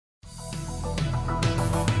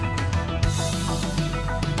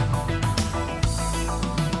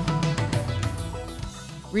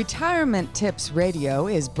Retirement Tips Radio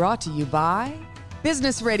is brought to you by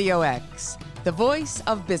Business Radio X, the voice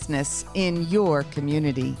of business in your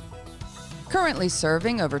community. Currently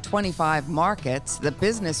serving over 25 markets, the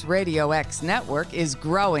Business Radio X network is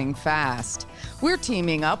growing fast. We're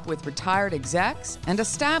teaming up with retired execs and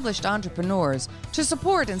established entrepreneurs to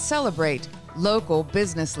support and celebrate local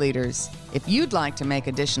business leaders. If you'd like to make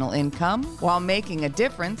additional income while making a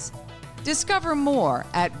difference, discover more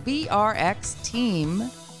at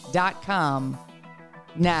brxteam.com.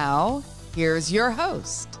 Now, here's your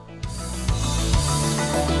host.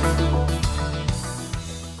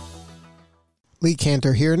 Lee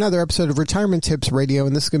Cantor here, another episode of Retirement Tips Radio,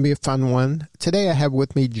 and this is going to be a fun one. Today I have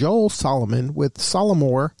with me Joel Solomon with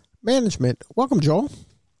Solomore Management. Welcome, Joel.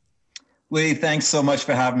 Lee, thanks so much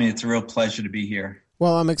for having me. It's a real pleasure to be here.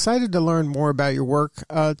 Well, I'm excited to learn more about your work.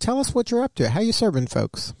 Tell us what you're up to. How you serving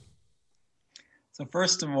folks? So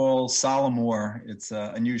first of all, Solomore, it's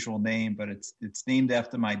an unusual name, but it's named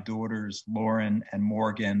after my daughters, Lauren and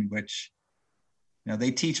Morgan, which, you know,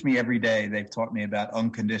 they teach me every day. They've taught me about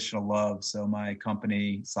unconditional love. So my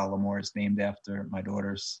company, Solomore, is named after my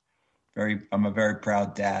daughters. I'm a very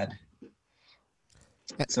proud dad.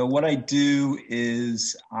 So what I do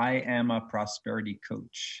is I am a prosperity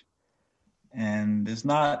coach. And there's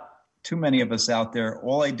not too many of us out there.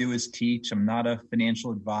 All I do is teach. I'm not a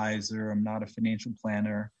financial advisor. I'm not a financial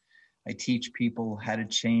planner. I teach people how to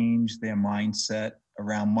change their mindset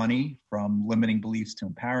around money, from limiting beliefs to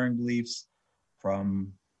empowering beliefs,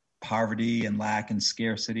 from poverty and lack and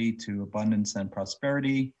scarcity to abundance and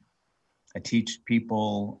prosperity. I teach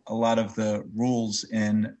people a lot of the rules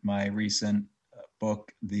in my recent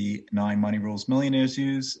book, The 9 Money Rules Millionaires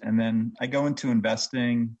Use. And then I go into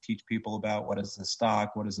investing, teach people about what is a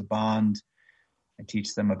stock, what is a bond. I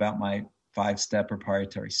teach them about my 5-step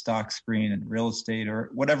proprietary stock screen and real estate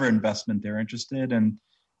or whatever investment they're interested in.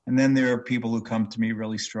 And then there are people who come to me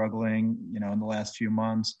really struggling, you know, in the last few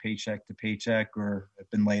months, paycheck to paycheck, or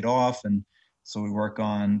have been laid off. And so we work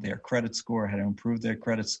on their credit score, how to improve their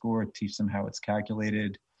credit score, teach them how it's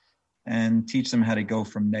calculated, and teach them how to go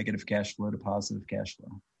from negative cash flow to positive cash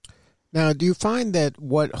flow. Now, do you find that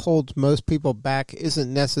what holds most people back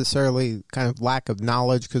isn't necessarily kind of lack of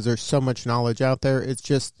knowledge, because there's so much knowledge out there? It's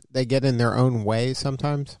just they get in their own way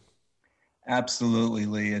sometimes? Absolutely,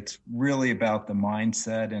 Lee. It's really about the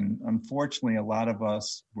mindset. And unfortunately, a lot of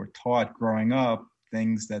us were taught growing up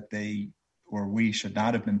things that we should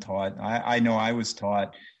not have been taught. I know I was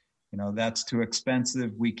taught, you know, that's too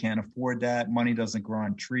expensive. We can't afford that. Money doesn't grow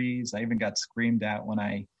on trees. I even got screamed at when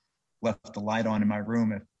I left the light on in my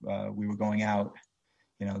room if we were going out.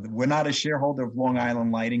 You know, we're not a shareholder of Long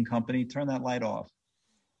Island Lighting Company. Turn that light off.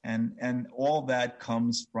 And all that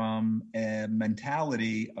comes from a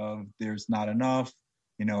mentality of there's not enough.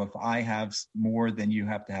 You know, if I have more, then you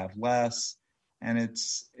have to have less. And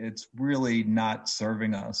it's really not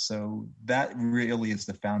serving us. So that really is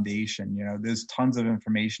the foundation. You know, there's tons of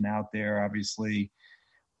information out there, obviously,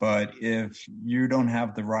 but if you don't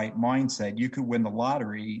have the right mindset, you could win the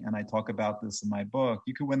lottery. And I talk about this in my book.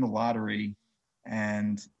 You could win the lottery,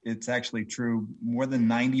 and it's actually true. More than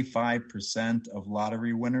 95% of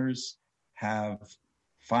lottery winners have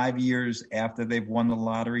 5 years after they've won the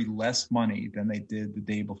lottery less money than they did the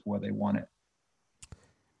day before they won it.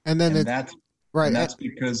 And that's right. And that's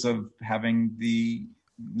because of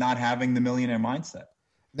not having the millionaire mindset.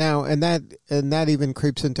 Now, and that even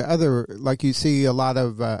creeps into other, like you see a lot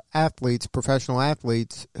of athletes, professional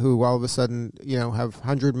athletes, who all of a sudden, you know, have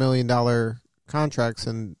 $100 million contracts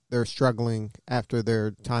and they're struggling after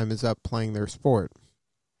their time is up playing their sport.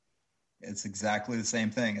 It's exactly the same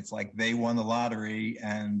thing. It's like they won the lottery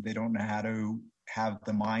and they don't know how to have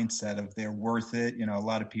the mindset of they're worth it. You know, a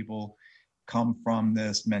lot of people come from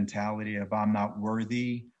this mentality of I'm not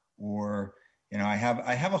worthy, or, you know, I have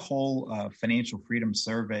a whole financial freedom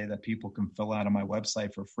survey that people can fill out on my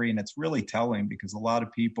website for free. And it's really telling, because a lot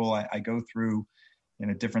of people I go through, you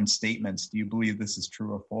know, different statements. Do you believe this is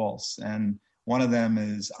true or false? And one of them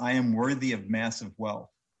is, I am worthy of massive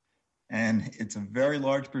wealth. And it's a very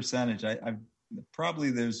large percentage. There's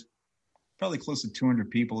probably close to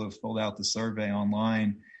 200 people who have filled out the survey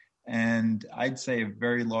online. And I'd say a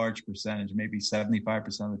very large percentage, maybe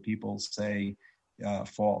 75% of the people say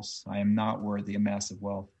false. I am not worthy of massive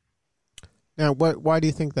wealth. Now, why do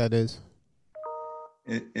you think that is?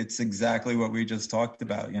 It's exactly what we just talked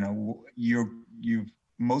about. You know,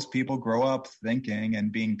 most people grow up thinking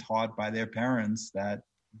and being taught by their parents that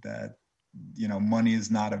you know, money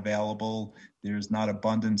is not available. There's not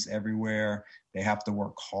abundance everywhere. They have to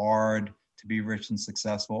work hard to be rich and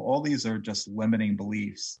successful. All these are just limiting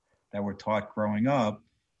beliefs that were taught growing up.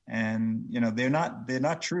 And, they're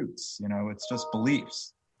not truths, it's just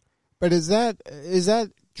beliefs. But is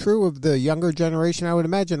that true of the younger generation? I would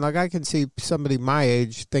imagine, like, I can see somebody my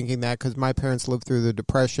age thinking that because my parents lived through the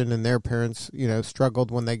Depression and their parents,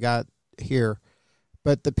 struggled when they got here.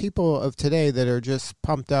 But the people of today that are just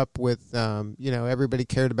pumped up with, everybody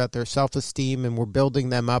cared about their self-esteem and we're building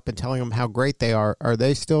them up and telling them how great they are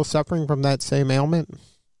they still suffering from that same ailment?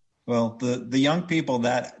 Well, the young people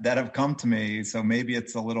that have come to me, so maybe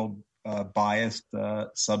it's a little biased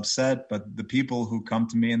subset, but the people who come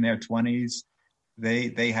to me in their 20s,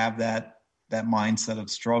 they have that mindset of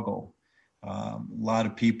struggle. A lot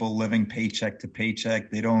of people living paycheck to paycheck.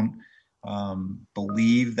 They don't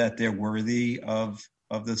believe that they're worthy of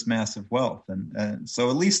this massive wealth. And so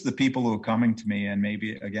at least the people who are coming to me, and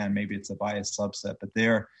maybe it's a biased subset, but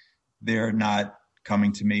they're not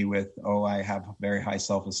coming to me with, I have very high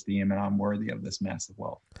self-esteem and I'm worthy of this massive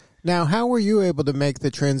wealth. Now, how were you able to make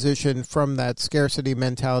the transition from that scarcity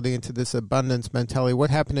mentality into this abundance mentality?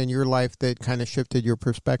 What happened in your life that kind of shifted your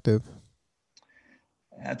perspective?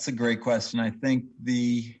 That's a great question. I think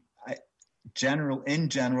in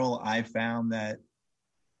general, I found that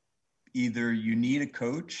either you need a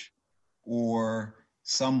coach or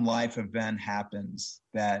some life event happens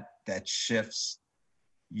that shifts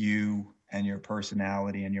you and your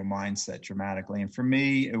personality and your mindset dramatically. And for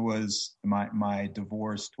me, it was my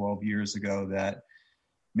divorce 12 years ago that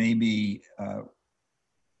made me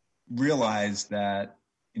realize that,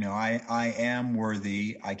 I am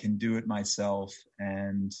worthy. I can do it myself.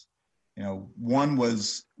 And, one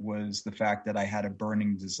was the fact that I had a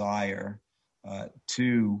burning desire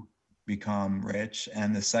to become rich.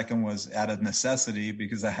 And the second was out of necessity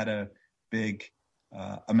because I had a big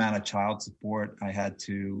amount of child support I had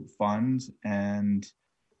to fund. And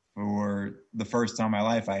for the first time in my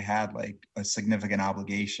life, I had like a significant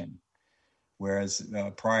obligation. Whereas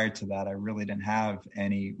prior to that, I really didn't have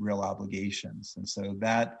any real obligations. And so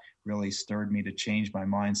that really stirred me to change my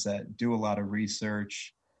mindset, do a lot of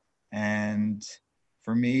research. And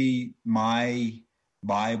for me, my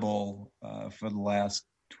Bible for the last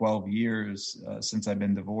 12 years since I've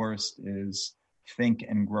been divorced is Think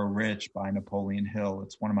and Grow Rich by Napoleon Hill.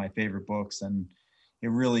 It's one of my favorite books, and it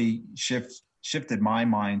really shifted my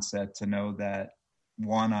mindset to know that,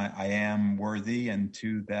 one, I am worthy, and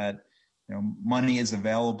two, that money is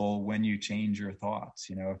available when you change your thoughts.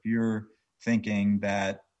 If you're thinking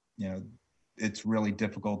that it's really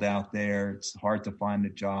difficult out there, it's hard to find a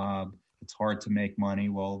job, it's hard to make money,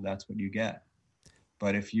 well, that's what you get.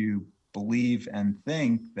 But if you believe and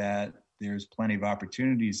think that there's plenty of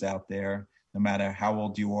opportunities out there, no matter how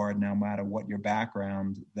old you are, no matter what your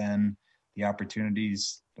background, then the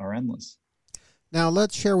opportunities are endless. Now,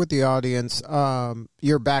 let's share with the audience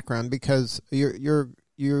your background, because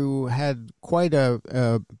you had quite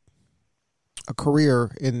a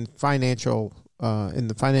career in the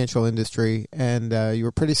financial industry, and you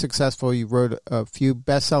were pretty successful. You wrote a few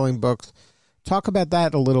best-selling books. Talk about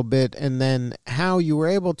that a little bit, and then how you were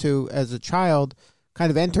able to, as a child,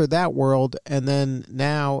 kind of enter that world, and then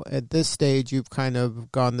now at this stage you've kind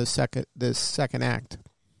of gone this second act.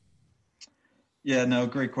 Yeah, no,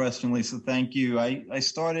 great question, Lisa. Thank you. I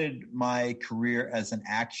started my career as an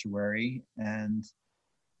actuary, and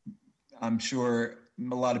I'm sure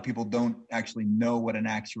a lot of people don't actually know what an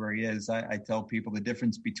actuary is. I tell people the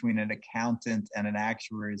difference between an accountant and an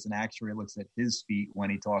actuary is an actuary looks at his feet when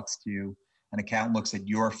he talks to you. An accountant looks at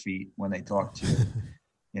your feet when they talk to you.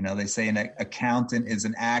 They say an accountant is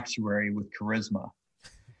an actuary with charisma,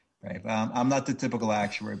 right? I'm not the typical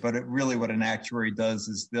actuary, but really what an actuary does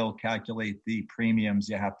is they'll calculate the premiums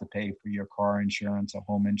you have to pay for your car insurance or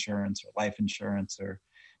home insurance or life insurance or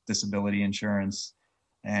disability insurance.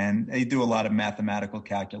 And they do a lot of mathematical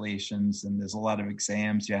calculations, and there's a lot of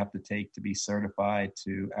exams you have to take to be certified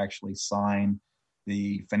to actually sign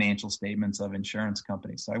the financial statements of insurance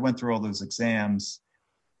companies. So I went through all those exams.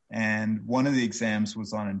 And one of the exams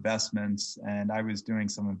was on investments, and I was doing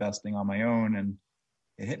some investing on my own. And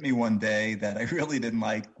it hit me one day that I really didn't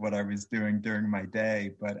like what I was doing during my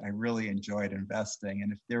day, but I really enjoyed investing.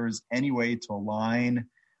 And if there was any way to align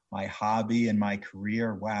my hobby and my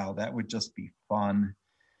career, wow, that would just be fun.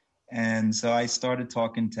 And so I started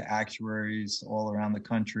talking to actuaries all around the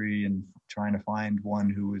country and trying to find one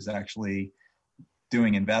who was actually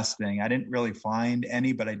doing investing. I didn't really find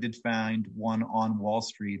any, but I did find one on Wall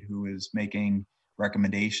Street who was making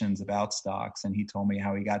recommendations about stocks. And he told me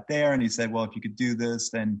how he got there. And he said, well, if you could do this,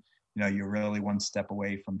 then, you're really one step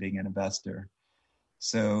away from being an investor.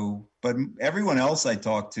 So, but everyone else I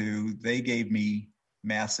talked to, they gave me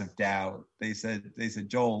massive doubt. They said,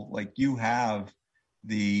 Joel, like, you have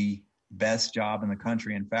the best job in the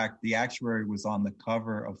country. In fact, the actuary was on the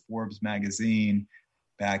cover of Forbes magazine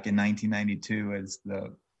back in 1992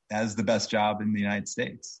 as the best job in the United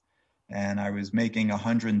States. And I was making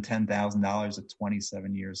 $110,000 at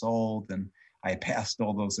 27 years old. And I passed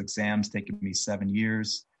all those exams, taking me 7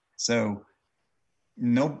 years. So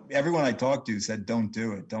everyone I talked to said, don't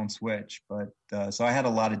do it, don't switch. But so I had a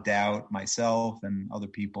lot of doubt myself, and other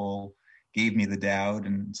people gave me the doubt.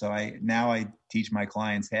 And so now I teach my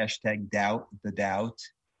clients #doubt the doubt.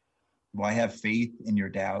 Why have faith in your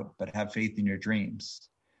doubt, but have faith in your dreams?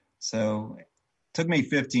 So it took me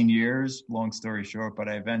 15 years, long story short, but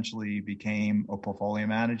I eventually became a portfolio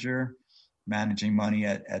manager, managing money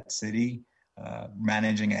at Citi,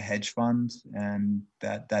 managing a hedge fund. And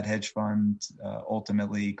that hedge fund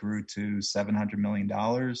ultimately grew to $700 million.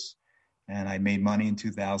 And I made money in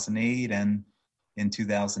 2008. And in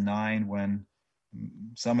 2009, when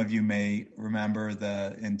some of you may remember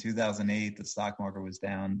in 2008, the stock market was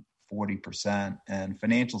down 40%, and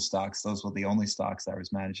financial stocks, those were the only stocks I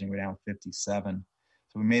was managing, were down 57.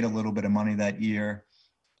 So we made a little bit of money that year,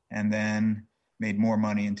 and then made more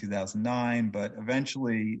money in 2009, but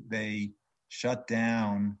eventually they shut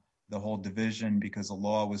down the whole division because a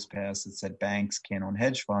law was passed that said banks can't own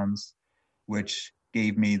hedge funds, which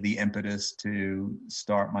gave me the impetus to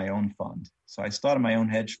start my own fund. So I started my own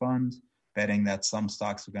hedge fund, betting that some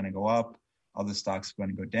stocks were going to go up, other stocks were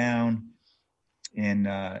going to go down in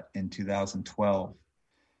 2012.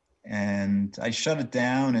 And I shut it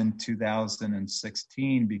down in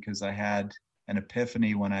 2016 because I had an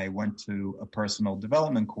epiphany when I went to a personal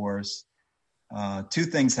development course. Two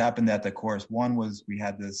things happened at the course. One was we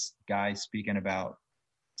had this guy speaking about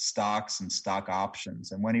stocks and stock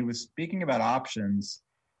options. And when he was speaking about options,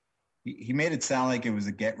 he made it sound like it was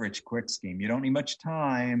a get-rich-quick scheme. You don't need much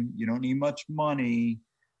time. You don't need much money.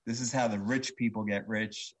 This is how the rich people get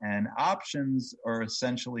rich. And options are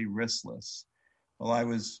essentially riskless. Well, I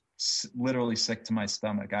was literally sick to my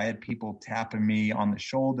stomach. I had people tapping me on the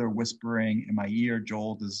shoulder, whispering in my ear,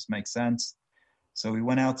 Joel, does this make sense? So we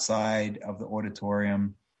went outside of the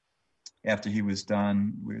auditorium after he was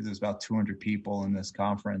done. There was about 200 people in this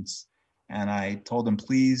conference. And I told him,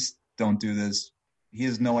 please don't do this. He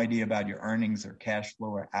has no idea about your earnings or cash flow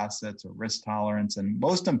or assets or risk tolerance. And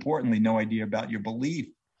most importantly, no idea about your belief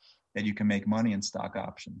that you can make money in stock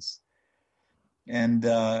options. And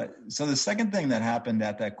so the second thing that happened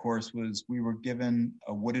at that course was we were given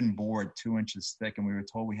a wooden board 2 inches thick, and we were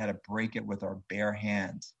told we had to break it with our bare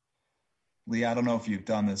hands. Lee, I don't know if you've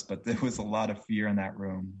done this, but there was a lot of fear in that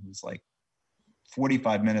room. It was like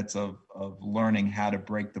 45 minutes of learning how to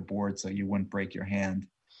break the board so you wouldn't break your hand.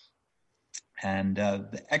 And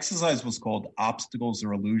the exercise was called Obstacles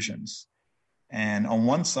or Illusions. And on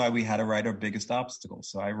one side, we had to write our biggest obstacle.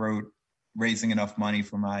 So I wrote raising enough money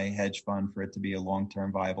for my hedge fund for it to be a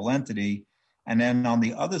long-term viable entity. And then on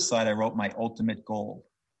the other side, I wrote my ultimate goal,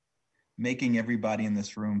 making everybody in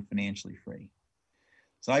this room financially free.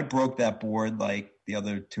 So I broke that board like the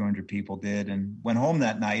other 200 people did, and went home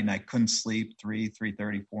that night, and I couldn't sleep.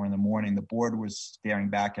 3:30, 4 in the morning. The board was staring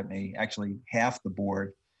back at me. Actually, half the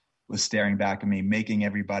board was staring back at me, making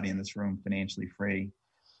everybody in this room financially free.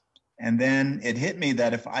 And then it hit me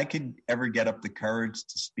that if I could ever get up the courage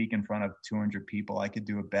to speak in front of 200 people, I could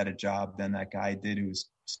do a better job than that guy did who was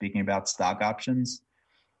speaking about stock options.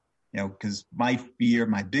 You know, because my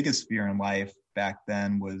biggest fear in life back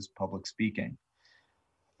then was public speaking.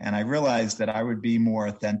 And I realized that I would be more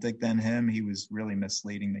authentic than him. He was really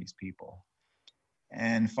misleading these people.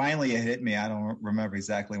 And finally it hit me. I don't remember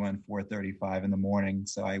exactly when, 4:35 in the morning.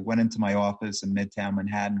 So I went into my office in Midtown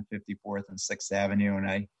Manhattan, 54th and 6th Avenue. And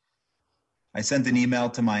I sent an email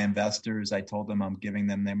to my investors. I told them I'm giving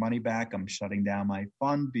them their money back. I'm shutting down my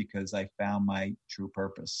fund because I found my true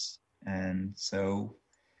purpose. And so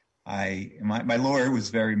my lawyer was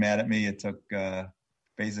very mad at me. It took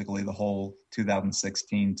basically the whole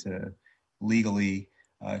 2016 to legally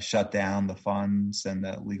shut down the funds and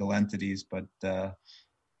the legal entities. But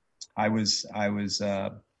I was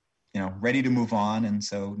ready to move on. And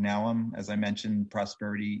so now I'm, as I mentioned,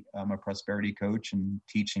 I'm a prosperity coach and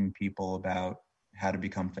teaching people about how to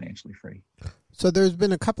become financially free. So there's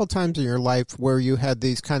been a couple times in your life where you had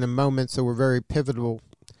these kind of moments that were very pivotal,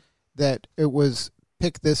 that it was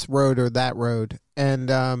pick this road or that road. And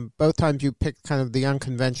both times you picked kind of the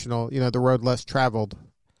unconventional, the road less traveled.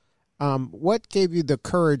 What gave you the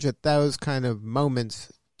courage at those kind of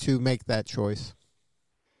moments to make that choice?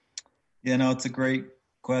 It's a great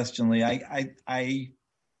question, Lee. I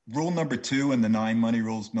rule number 2 in the 9 money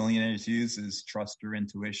rules millionaires use is trust your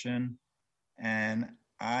intuition. And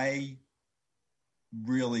I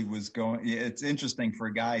really was going, it's interesting for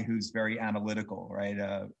a guy who's very analytical,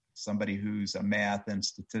 right? Somebody who's a math and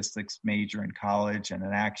statistics major in college and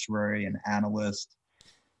an actuary and analyst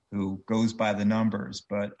who goes by the numbers.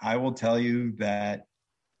 But I will tell you that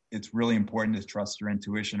it's really important to trust your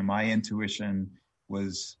intuition. And my intuition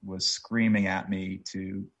was screaming at me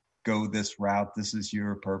to go this route. This is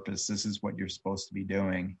your purpose. This is what you're supposed to be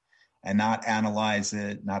doing, and not analyze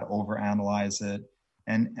it, not overanalyze it.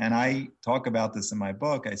 And I talk about this in my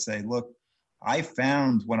book. I say, look, I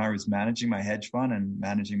found when I was managing my hedge fund and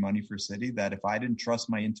managing money for Citi that if I didn't trust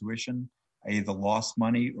my intuition, I either lost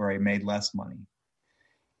money or I made less money.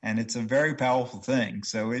 And it's a very powerful thing.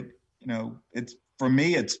 So it's for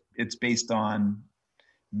me, it's based on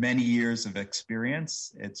many years of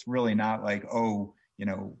experience. It's really not like,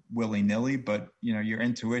 willy-nilly, but your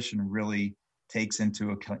intuition really takes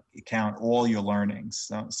into account all your learnings.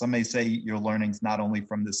 Some may say your learnings not only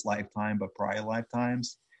from this lifetime, but prior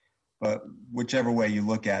lifetimes. But whichever way you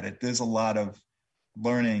look at it, there's a lot of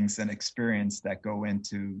learnings and experience that go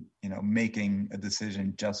into, making a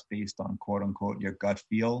decision just based on quote unquote your gut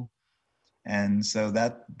feel. And so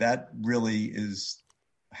that really is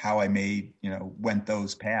how I went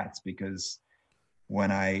those paths, because when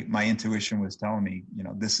my intuition was telling me,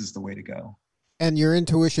 this is the way to go. And your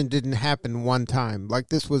intuition didn't happen one time. Like,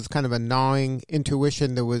 this was kind of a gnawing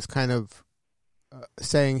intuition that was kind of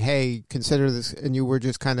saying, hey, consider this. And you were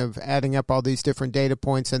just kind of adding up all these different data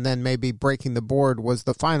points, and then maybe breaking the board was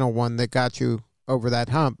the final one that got you over that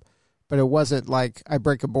hump. But it wasn't like I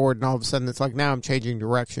break a board and all of a sudden it's like, now I'm changing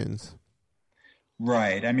directions.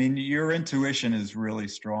 Right. I mean, your intuition is really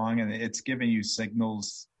strong, and it's giving you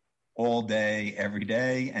signals all day, every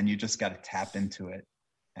day, and you just got to tap into it.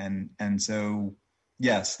 And so,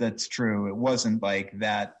 yes, that's true. It wasn't like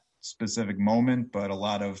that specific moment, but a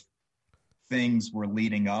lot of things were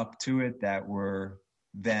leading up to it that were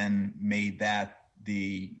then made that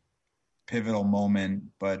the pivotal moment.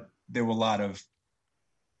 But there were a lot of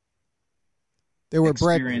There were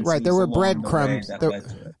breadcrumbs. There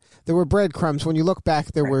were breadcrumbs. When you look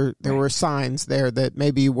back, there were signs there that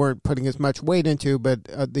maybe you weren't putting as much weight into, but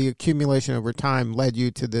the accumulation over time led you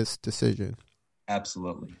to this decision.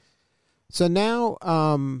 Absolutely. So now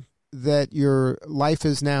that your life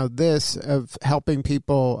is now this of helping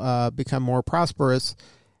people become more prosperous,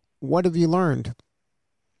 what have you learned?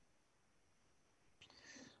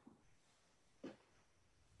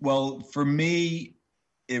 Well, for me,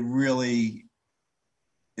 it really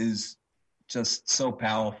is just so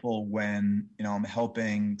powerful when, I'm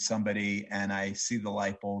helping somebody and I see the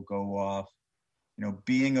light bulb go off.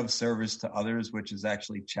 Being of service to others, which is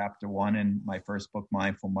actually chapter 1 in my first book,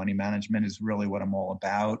 Mindful Money Management, is really what I'm all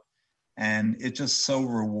about. And it's just so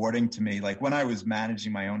rewarding to me. Like when I was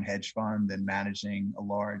managing my own hedge fund and managing a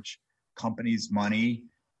large company's money,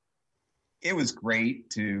 it was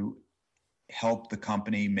great to help the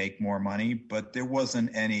company make more money, but there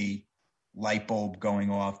wasn't any light bulb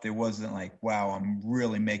going off. There wasn't like, wow, I'm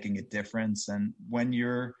really making a difference. And when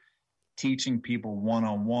you're teaching people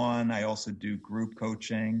one-on-one, I also do group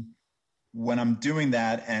coaching. When I'm doing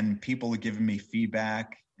that and people are giving me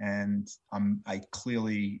feedback and I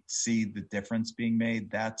clearly see the difference being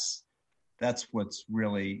made, that's what's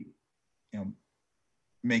really,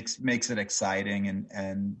 makes it exciting.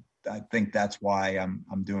 And I think that's why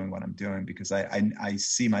I'm doing what I'm doing, because I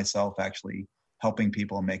see myself actually helping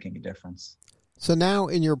people and making a difference. So now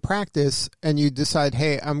in your practice, and you decide,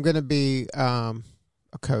 hey, I'm going to be a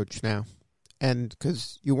coach now. And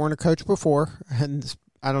because you weren't a coach before, and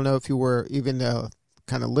I don't know if you were even a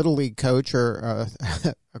kind of little league coach or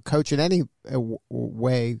a coach in any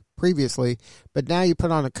way previously, but now you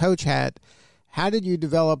put on a coach hat. How did you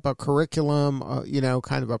develop a curriculum,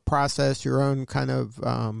 kind of a process, your own kind of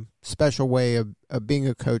special way of being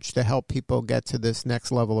a coach to help people get to this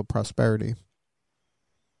next level of prosperity?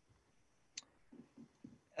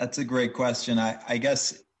 That's a great question. I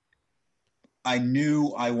guess I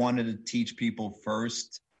knew I wanted to teach people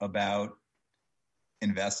first about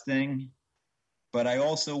investing, but I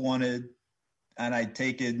also wanted, and I'd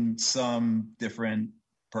taken some different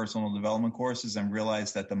personal development courses and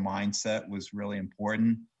realized that the mindset was really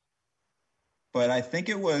important. But I think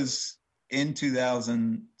it was in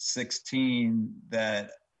 2016 that,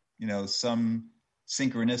 some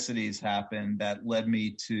synchronicities happened that led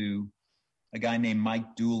me to a guy named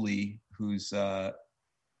Mike Dooley, who's a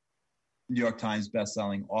New York Times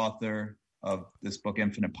bestselling author of this book,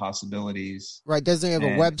 Infinite Possibilities. Right. Doesn't he have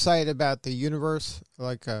a website about the universe?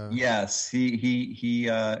 Yes, he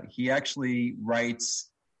actually writes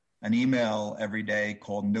an email every day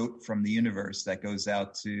called Note from the Universe that goes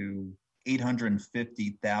out to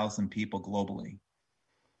 850,000 people globally.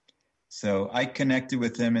 So I connected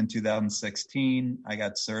with him in 2016. I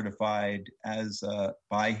got certified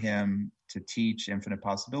by him to teach Infinite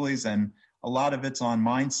Possibilities, and a lot of it's on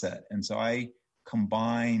mindset. And so I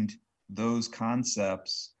combined those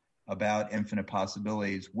concepts about infinite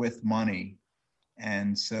possibilities with money.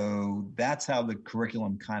 And so that's how the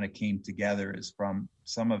curriculum kind of came together, is from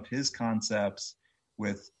some of his concepts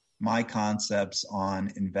with my concepts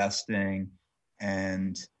on investing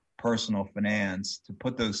and personal finance, to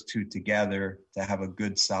put those two together to have a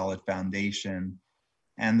good solid foundation.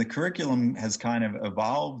 And the curriculum has kind of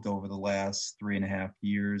evolved over the last 3.5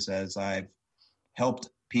 years as I've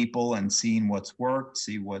helped people and seen what's worked,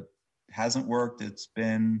 see what hasn't worked. It's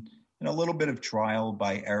been a little bit of trial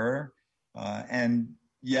by error. And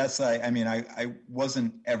yes, I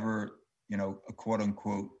wasn't ever, a quote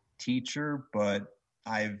unquote teacher, but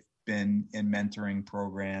I've been in mentoring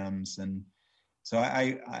programs. And so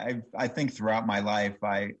I think throughout my life,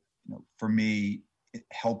 for me,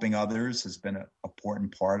 helping others has been an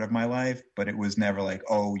important part of my life, but it was never like,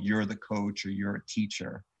 oh, you're the coach or you're a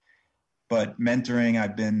teacher. But mentoring,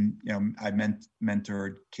 I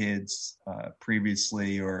mentored kids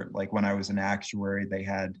previously, or like when I was an actuary, they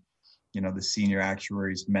had, the senior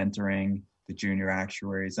actuaries mentoring the junior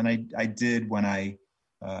actuaries. And I did when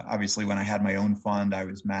obviously when I had my own fund, I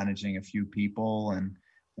was managing a few people. And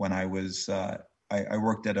when I was, I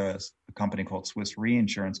worked at a company called Swiss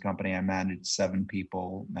Reinsurance Company. I managed 7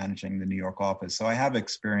 people managing the New York office. So I have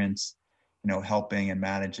experience, helping and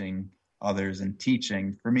managing others and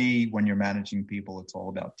teaching. For me, when you're managing people, it's all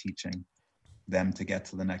about teaching them to get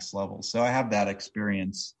to the next level. So I have that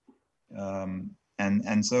experience.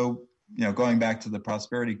 And so, going back to the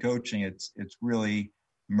prosperity coaching, it's really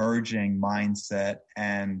merging mindset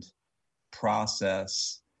and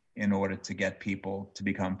process in order to get people to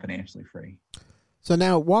become financially free. So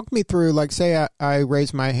now walk me through, like, say I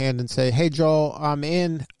raise my hand and say, hey, Joel, I'm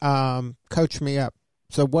in, coach me up.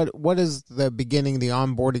 So what does the beginning, the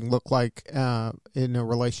onboarding look like in a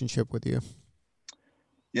relationship with you?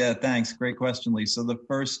 Yeah, thanks. Great question, Lee. So the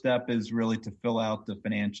first step is really to fill out the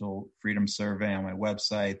financial freedom survey on my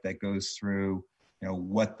website that goes through,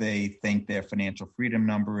 what they think their financial freedom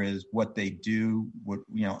number is, what they do,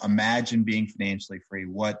 imagine being financially free.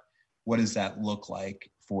 What does that look like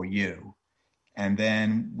for you? And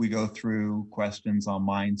then we go through questions on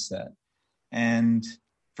mindset. And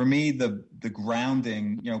for me, the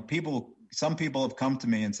grounding, some people have come to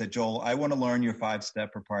me and said, Joel, I want to learn your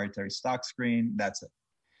 5-step proprietary stock screen. That's it.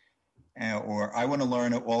 Or I want to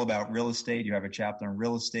learn all about real estate. You have a chapter on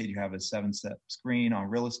real estate. You have a 7-step screen on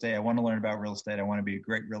real estate. I want to learn about real estate. I want to be a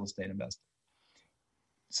great real estate investor.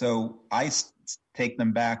 So I take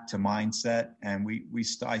them back to mindset, and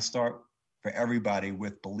I start for everybody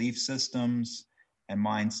with belief systems and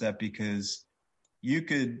mindset, because you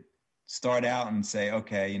could start out and say,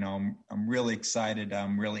 okay, I'm really excited.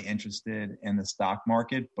 I'm really interested in the stock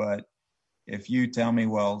market. But if you tell me,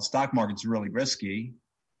 well, the stock market's really risky,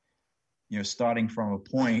 you're starting from a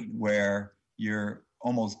point where you're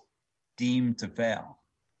almost deemed to fail.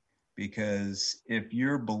 Because if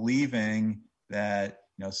you're believing that,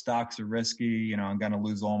 stocks are risky, I'm going to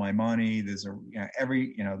lose all my money, there's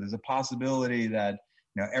a possibility that,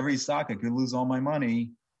 every stock I could lose all my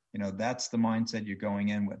money, that's the mindset you're going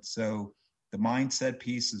in with. So the mindset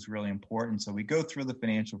piece is really important. So we go through the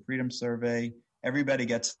financial freedom survey. Everybody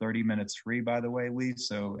gets 30 minutes free, by the way, Lee.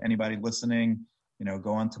 So anybody listening,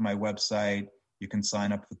 go onto my website. You can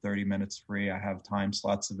sign up for 30 minutes free. I have time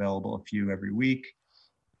slots available, a few every week.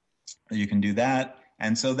 You can do that.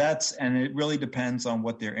 And so and it really depends on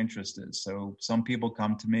what their interest is. So some people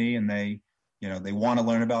come to me and they want to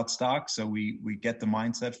learn about stocks. So we get the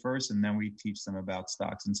mindset first, and then we teach them about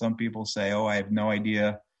stocks. And some people say, oh, I have no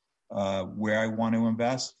idea where I want to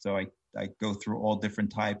invest. So I go through all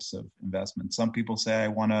different types of investments. Some people say, I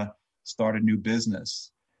want to start a new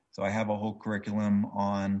business. So I have a whole curriculum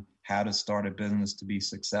on how to start a business to be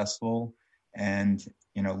successful, and,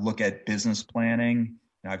 look at business planning.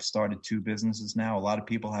 I've started 2 businesses now. A lot of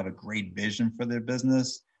people have a great vision for their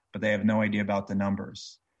business, but they have no idea about the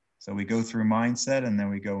numbers. So we go through mindset, and then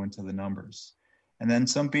we go into the numbers. And then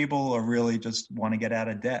some people are really just want to get out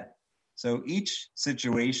of debt. So each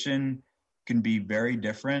situation can be very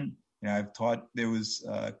different. I've taught, there was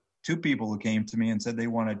 2 people who came to me and said they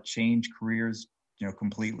want to change careers,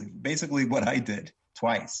 completely. Basically what I did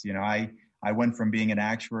twice. I went from being an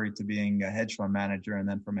actuary to being a hedge fund manager, and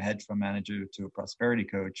then from a hedge fund manager to a prosperity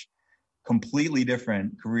coach. Completely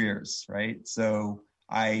different careers, right? So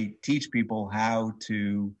I teach people how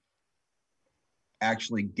to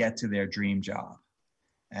actually get to their dream job,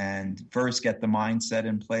 and first get the mindset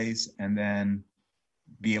in place, and then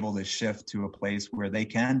be able to shift to a place where they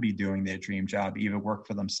can be doing their dream job, either work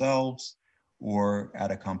for themselves or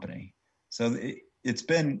at a company. So it's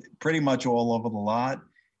been pretty much all over the lot,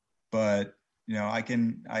 but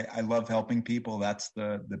I love helping people. That's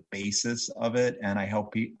the basis of it. And I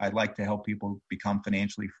like to help people become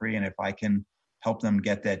financially free. And if I can help them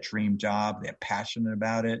get that dream job, they're passionate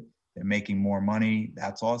about it, they're making more money,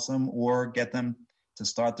 that's awesome. Or get them to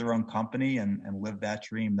start their own company and live that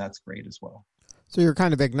dream, that's great as well. So you're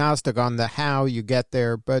kind of agnostic on the how you get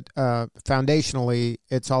there, but foundationally,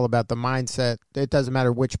 it's all about the mindset. It doesn't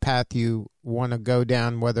matter which path you want to go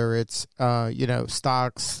down, whether it's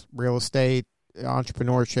stocks, real estate,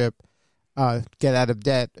 entrepreneurship, get out of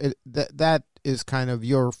debt. That is kind of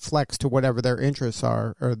your flex to whatever their interests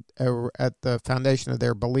are, or at the foundation of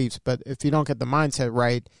their beliefs. But if you don't get the mindset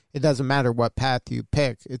right, it doesn't matter what path you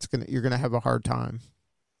pick. You're gonna have a hard time.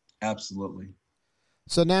 Absolutely.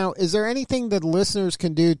 So now, is there anything that listeners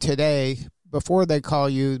can do today before they call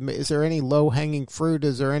you? Is there any low-hanging fruit?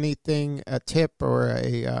 Is there anything, a tip or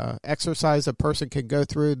a exercise a person can go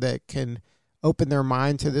through that can open their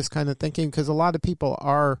mind to this kind of thinking? Because a lot of people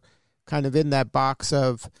are kind of in that box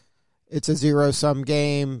of it's a zero-sum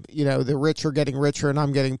game. The rich are getting richer and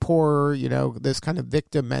I'm getting poorer, this kind of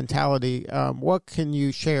victim mentality. What can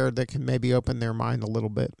you share that can maybe open their mind a little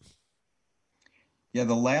bit? Yeah,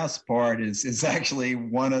 the last part is actually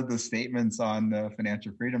one of the statements on the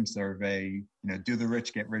Financial Freedom Survey. Do the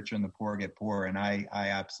rich get richer and the poor get poorer? And I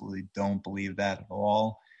absolutely don't believe that at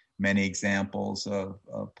all. Many examples of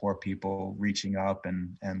poor people reaching up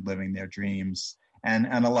and living their dreams, and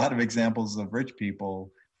a lot of examples of rich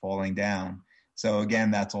people falling down. So again,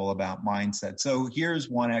 that's all about mindset. So here's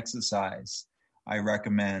one exercise I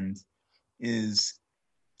recommend is,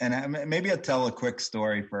 and maybe I'll tell a quick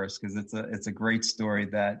story first, because it's a great story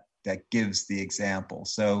that gives the example.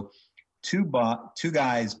 So two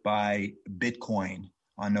guys buy Bitcoin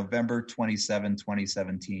on November 27,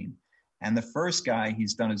 2017. And the first guy,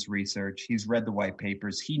 he's done his research. He's read the white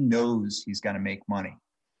papers. He knows he's going to make money.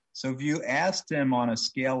 So if you asked him on a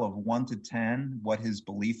scale of 1 to 10, what his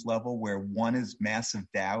belief level, where 1 is massive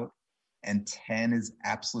doubt and 10 is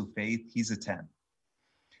absolute faith, he's a 10.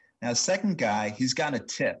 Now, second guy, he's got a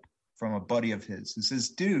tip from a buddy of his who says,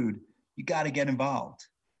 dude, you got to get involved.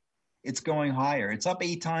 It's going higher. It's up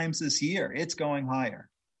 8 times this year. It's going higher.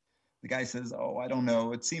 The guy says, oh, I don't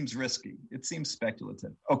know. It seems risky. It seems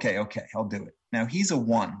speculative. Okay, I'll do it. Now, he's a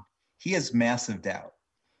 1. He has massive doubt.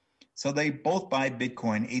 So they both buy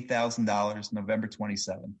Bitcoin, $8,000, November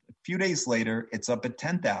 27th. A few days later, it's up at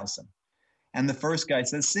 10,000. And the first guy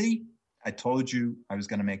says, see, I told you I was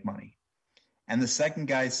going to make money. And the second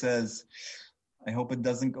guy says, I hope it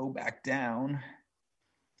doesn't go back down.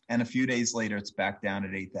 And a few days later, it's back down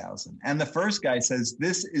at 8,000. And the first guy says,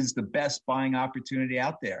 this is the best buying opportunity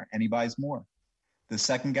out there. And he buys more. The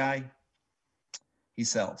second guy, he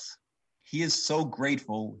sells. He is so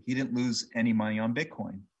grateful he didn't lose any money on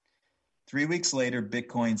Bitcoin. 3 weeks later,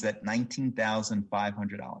 Bitcoin's at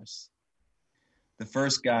 $19,500. The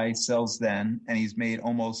first guy sells then, and he's made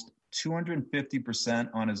almost 250%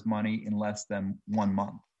 on his money in less than 1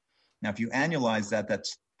 month. Now, if you annualize that,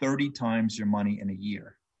 that's 30 times your money in a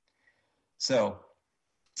year. So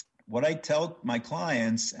what I tell my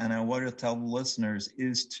clients, and I want to tell the listeners,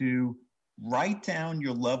 is to write down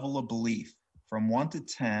your level of belief from 1 to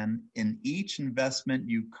 10 in each investment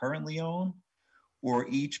you currently own or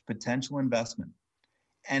each potential investment.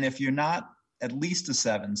 And if you're not at least a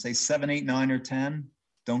 7, say 7, 8, 9, or 10,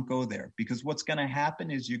 don't go there, because what's going to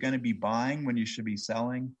happen is you're going to be buying when you should be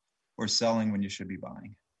selling, or selling when you should be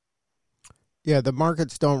buying. Yeah, the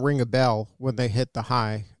markets don't ring a bell when they hit the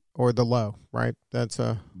high or the low, right? It's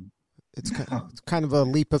kind of a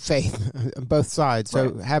leap of faith on both sides. So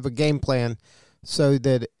Right. Have a game plan so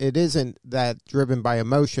that it isn't that driven by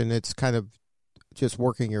emotion. It's kind of just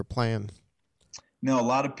working your plan. No, a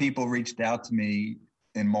lot of people reached out to me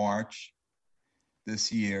in March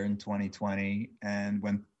this year in 2020, and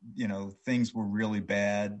when things were really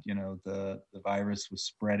bad, the virus was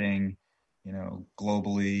spreading,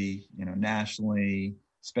 globally, nationally,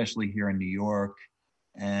 especially here in New York,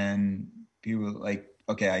 and people were like,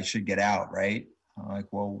 okay, I should get out, right? I'm like,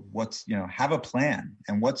 well, have a plan,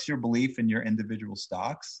 and what's your belief in your individual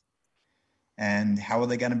stocks, and how are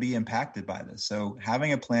they going to be impacted by this? So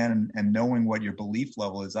having a plan and knowing what your belief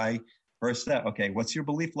level is, first step, okay, what's your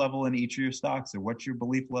belief level in each of your stocks? Or what's your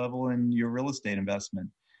belief level in your real estate investment?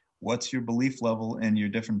 What's your belief level in your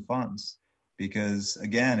different funds? Because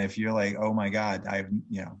again, if you're like, oh my God,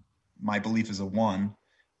 my belief is a 1,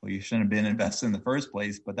 well, you shouldn't have been invested in the first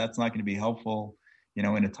place, but that's not going to be helpful, in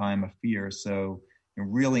a time of fear. So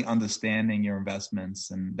really understanding your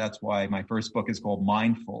investments. And that's why my first book is called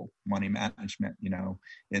Mindful Money Management.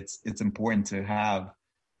 It's important to have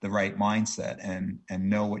the right mindset and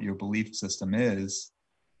know what your belief system is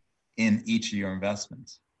in each of your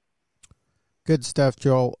investments. Good stuff,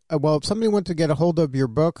 Joel. Well, if somebody wants to get a hold of your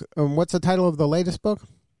book, what's the title of the latest book?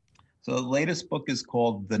 So the latest book is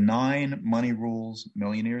called The 9 Money Rules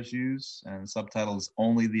Millionaires Use, and the subtitle is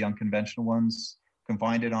Only the Unconventional Ones. You can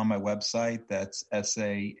find it on my website. That's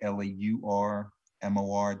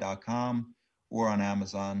SALEURMOR.com, or on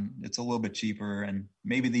Amazon. It's a little bit cheaper, and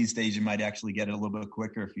maybe these days you might actually get it a little bit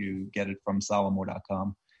quicker if you get it from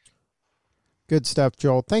salemore.com. Good stuff,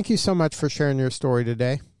 Joel. Thank you so much for sharing your story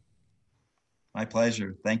today. My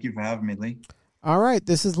pleasure. Thank you for having me, Lee. All right,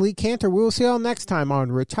 this is Lee Cantor. We will see you all next time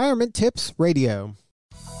on Retirement Tips Radio.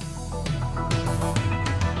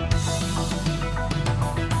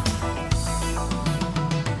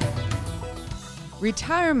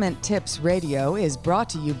 Retirement Tips Radio is brought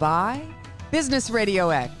to you by Business Radio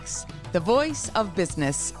X, the voice of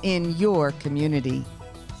business in your community.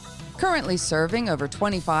 Currently serving over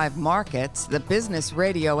 25 markets, the Business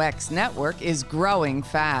Radio X network is growing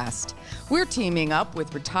fast. We're teaming up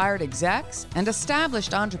with retired execs and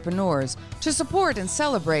established entrepreneurs to support and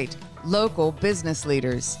celebrate local business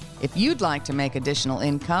leaders. If you'd like to make additional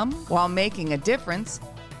income while making a difference,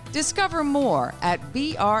 discover more at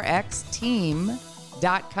brxteam.com.